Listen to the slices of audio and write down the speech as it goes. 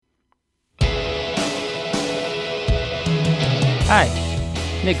Hi,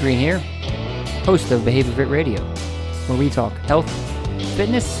 Nick Green here, host of Behavior Fit Radio, where we talk health,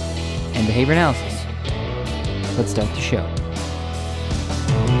 fitness, and behavior analysis. Let's start the show.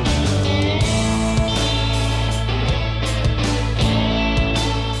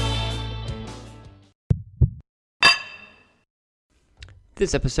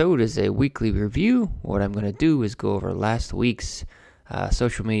 This episode is a weekly review. What I'm going to do is go over last week's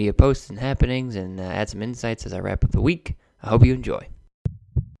social media posts and happenings and add some insights as I wrap up the week. I hope you enjoy.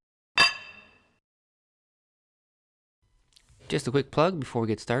 Just a quick plug before we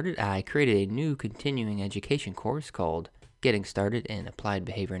get started. I created a new continuing education course called Getting Started in Applied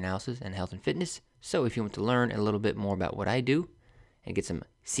Behavior Analysis and Health and Fitness. So if you want to learn a little bit more about what I do and get some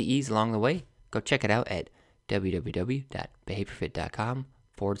CEs along the way, go check it out at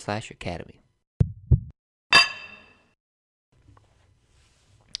www.behaviorfit.com/academy.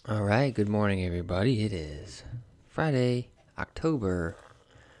 All right, good morning, everybody. It is Friday, October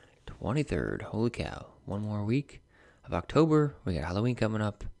 23rd. Holy cow, one more week of October. We got Halloween coming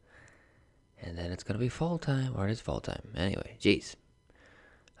up, and then it's going to be fall time, or it is fall time. Anyway, geez.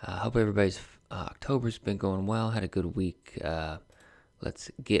 Hope everybody's October's been going well, had a good week. Let's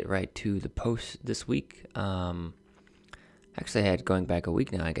get right to the posts this week. Actually, I had, going back a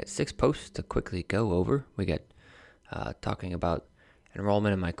week now, I got 6 posts to quickly go over. We got talking about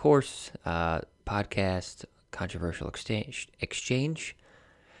enrollment in my course, podcast, controversial exchange,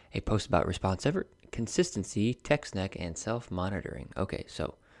 a post about response effort, consistency, tech snack, and self-monitoring. Okay,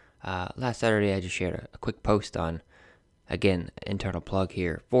 so last Saturday I just shared a quick post on, again, internal plug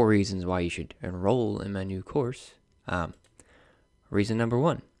here, 4 reasons why you should enroll in my new course. Reason number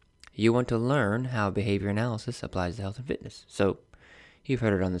 1, you want to learn how behavior analysis applies to health and fitness. So you've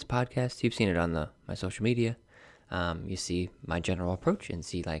heard it on this podcast, you've seen it on my social media. You see my general approach and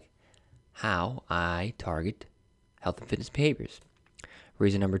see how I target health and fitness behaviors.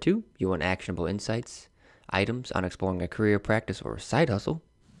 Reason number 2, you want actionable insights, items on exploring a career, practice, or side hustle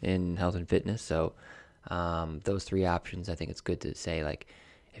in health and fitness. So those 3 options, I think it's good to say,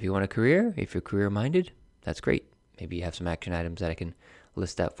 if you want a career, if you're career-minded, that's great. Maybe you have some action items that I can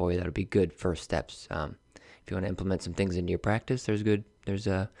list out for you. That'll be good first steps. If you want to implement some things into your practice, there's good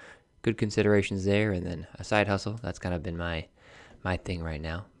considerations there. And then a side hustle, that's kind of been my thing right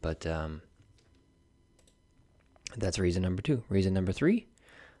now. But that's reason number 2. Reason number 3,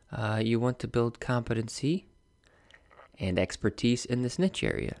 you want to build competency and expertise in this niche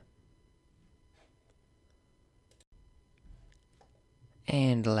area.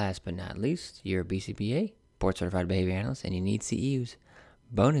 And last but not least, you're a BCBA, Board Certified Behavior Analyst, and you need CEUs,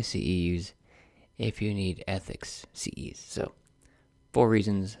 bonus CEUs, if you need ethics CEs. So 4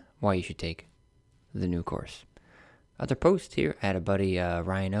 reasons why you should take the new course. Other posts here, I had a buddy,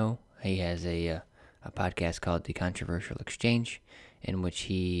 Ryan O. He has a podcast called The Controversial Exchange, in which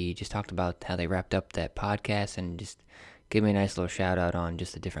he just talked about how they wrapped up that podcast and just gave me a nice little shout out on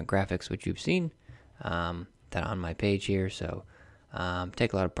just the different graphics which you've seen that on my page here. So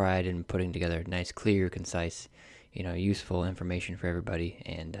take a lot of pride in putting together nice, clear, concise, useful information for everybody.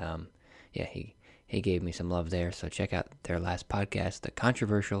 And he gave me some love there. So check out their last podcast, The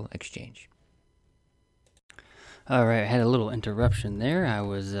Controversial Exchange. All right, I had a little interruption there. I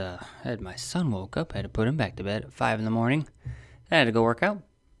had my son woke up. I had to put him back to bed at 5 in the morning. I had to go work out.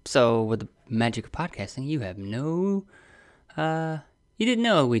 So with the magic of podcasting, you didn't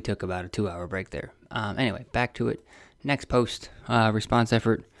know we took about a 2-hour break there. Anyway, back to it. Next post, response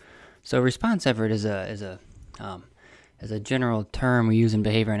effort. So response effort is a general term we use in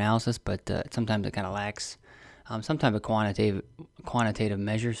behavior analysis, but sometimes it kind of lacks some type of quantitative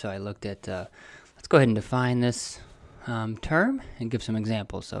measure. So I looked at, let's go ahead and define this term and give some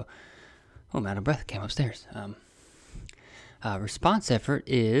examples. So, I'm out of breath, came upstairs. Response effort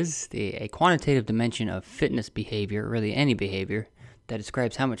is a quantitative dimension of fitness behavior, really any behavior, that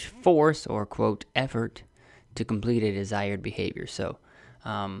describes how much force or, quote, effort to complete a desired behavior. So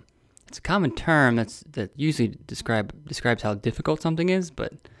it's a common term that usually describes how difficult something is,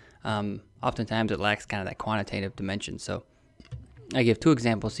 but oftentimes it lacks kind of that quantitative dimension. So I give 2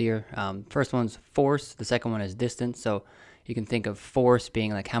 examples here. First one's force. The second one is distance. So you can think of force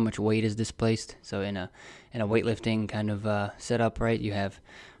being how much weight is displaced. So in a weightlifting kind of setup, right? You have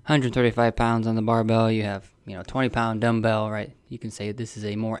 135 pounds on the barbell. You have 20-pound dumbbell, right? You can say this is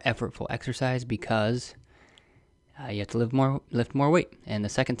a more effortful exercise because you have to lift more weight. And the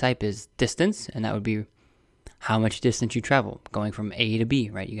second type is distance, and that would be how much distance you travel, going from A to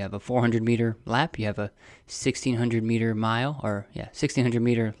B, right? You have a 400-meter lap, you have a 1,600-meter mile,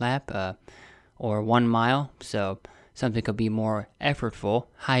 1,600-meter lap, or 1 mile. So something could be more effortful,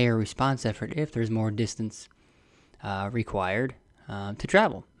 higher response effort if there's more distance required. to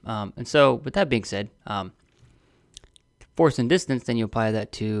travel. And so with that being said, force and distance, then you apply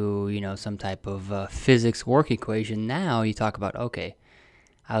that to, some type of physics work equation. Now you talk about, okay,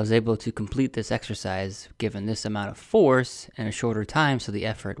 I was able to complete this exercise given this amount of force in a shorter time, so the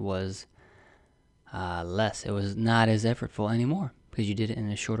effort was less. It was not as effortful anymore because you did it in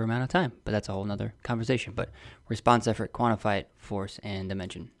a shorter amount of time. But that's a whole nother conversation. But response effort, quantify it, force, and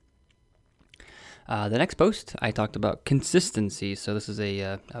dimension. The next post, I talked about consistency. So this is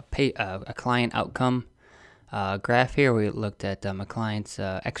a client outcome graph here. We looked at a client's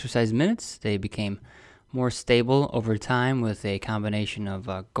exercise minutes. They became more stable over time with a combination of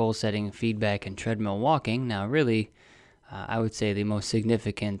goal setting, feedback, and treadmill walking. Now, really, I would say the most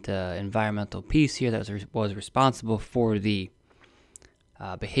significant environmental piece here that was responsible for the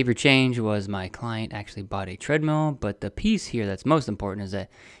behavior change was my client actually bought a treadmill. But the piece here that's most important is that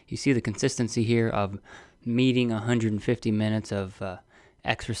you see the consistency here of meeting 150 minutes of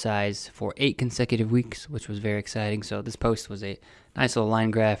exercise for 8 consecutive weeks, which was very exciting. So this post was a nice little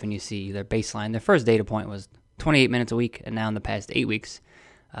line graph, and you see their baseline. Their first data point was 28 minutes a week, and now in the past 8 weeks,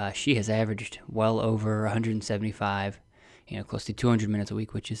 she has averaged well over 175, close to 200 minutes a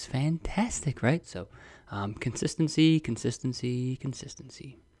week, which is fantastic, right? So consistency.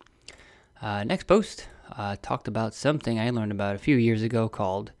 Next post talked about something I learned about a few years ago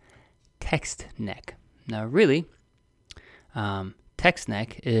called text neck. Now, really, text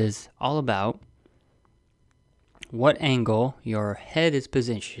neck is all about what angle your head is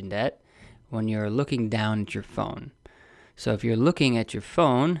positioned at when you're looking down at your phone. So if you're looking at your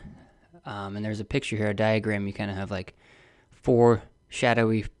phone, and there's a picture here, a diagram, you kind of have like 4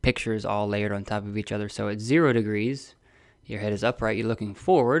 shadowy pictures all layered on top of each other. So at 0 degrees, your head is upright, you're looking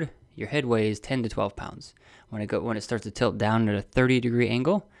forward, your head weighs 10 to 12 pounds. When it starts to tilt down at a 30-degree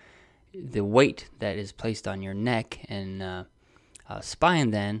angle, the weight that is placed on your neck and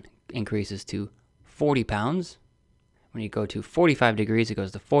spine then increases to 40 pounds. When you go to 45 degrees, it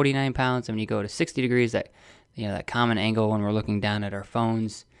goes to 49 pounds. And when you go to 60 degrees, that common angle when we're looking down at our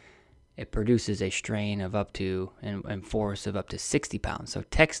phones, it produces a strain of up to, and force of up to 60 pounds. So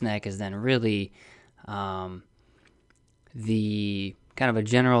text neck is then really the kind of a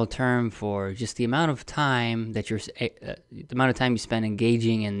general term for just the amount of time that the amount of time you spend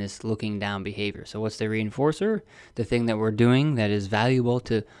engaging in this looking down behavior. So what's the reinforcer? The thing that we're doing that is valuable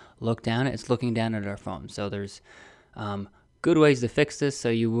to look down at, it's looking down at our phone. So there's good ways to fix this. So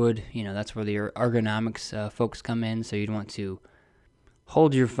you would, that's where the ergonomics folks come in. So you'd want to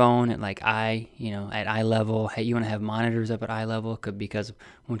hold your phone at at eye level. You want to have monitors up at eye level because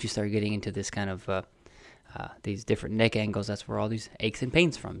once you start getting into this kind of these different neck angles, that's where all these aches and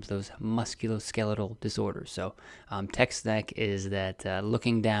pains from, those musculoskeletal disorders. So text neck is that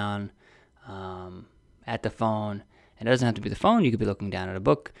looking down at the phone. And it doesn't have to be the phone. You could be looking down at a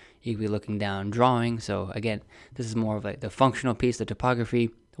book. You could be looking down drawing. So again, this is more of like the functional piece, the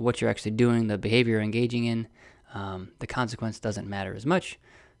topography, what you're actually doing, the behavior you're engaging in. The consequence doesn't matter as much.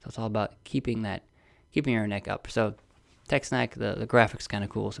 So it's all about keeping your neck up. So text neck, the graphic's kind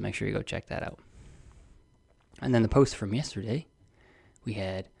of cool. So make sure you go check that out. And then the post from yesterday, we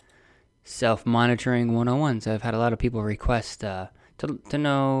had self-monitoring 101. So I've had a lot of people request to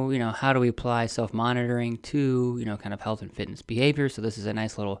know, how do we apply self-monitoring to, kind of health and fitness behavior. So this is a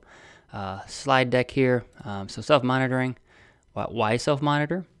nice little slide deck here. So self-monitoring, why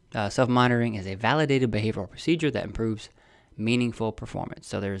self-monitor? Self-monitoring is a validated behavioral procedure that improves meaningful performance.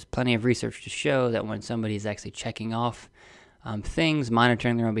 So there's plenty of research to show that when somebody is actually checking off things,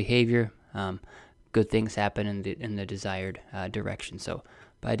 monitoring their own behavior, good things happen in the desired direction. So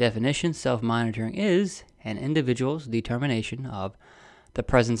by definition, self-monitoring is an individual's determination of the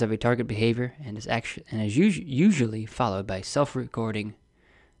presence of a target behavior and is usually followed by self-recording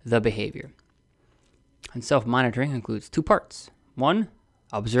the behavior. And self-monitoring includes 2 parts. 1,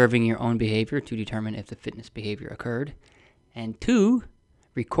 observing your own behavior to determine if the fitness behavior occurred. And 2,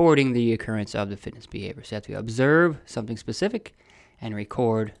 recording the occurrence of the fitness behavior. So you have to observe something specific and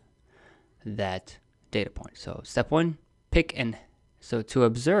record that data point. So step 1, so to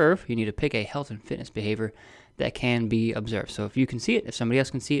observe, you need to pick a health and fitness behavior that can be observed. So if you can see it, if somebody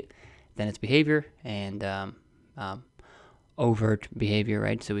else can see it, then it's behavior and overt behavior,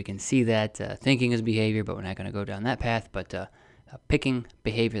 right? So we can see that thinking is behavior, but we're not going to go down that path, but picking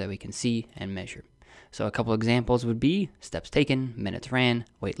behavior that we can see and measure. So a couple examples would be steps taken, minutes ran,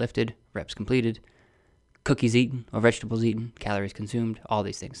 weight lifted, reps completed, cookies eaten or vegetables eaten, calories consumed, all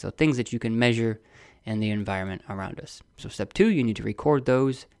these things. So things that you can measure in the environment around us. So step 2, you need to record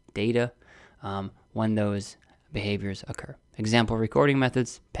those data when those behaviors occur. Example recording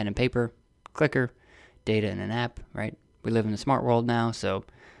methods, pen and paper, clicker, data in an app, right? we live in a smart world now, so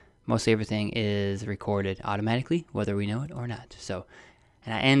mostly everything is recorded automatically, whether we know it or not. So,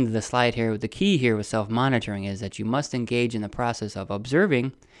 and I end the slide here with the key here with self-monitoring is that you must engage in the process of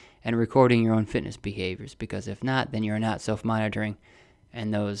observing and recording your own fitness behaviors, because if not, then you're not self-monitoring,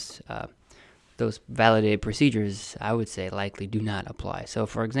 and those validated procedures, I would say, likely do not apply. So,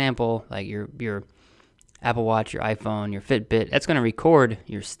 for example, like your Apple Watch, your iPhone, your Fitbit, that's going to record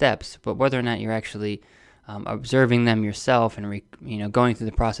your steps, but whether or not you're actually observing them yourself and going through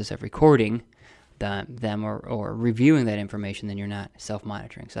the process of recording them or reviewing that information, then you're not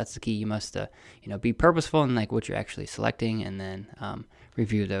self-monitoring. So that's the key. You must be purposeful in like what you're actually selecting, and then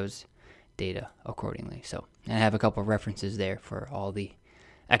review those data accordingly. So, and I have a couple of references there for all the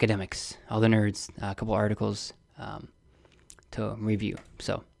academics, all the nerds, a couple articles to review.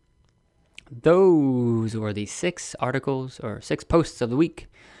 So those were the 6 articles or 6 posts of the week.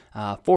 4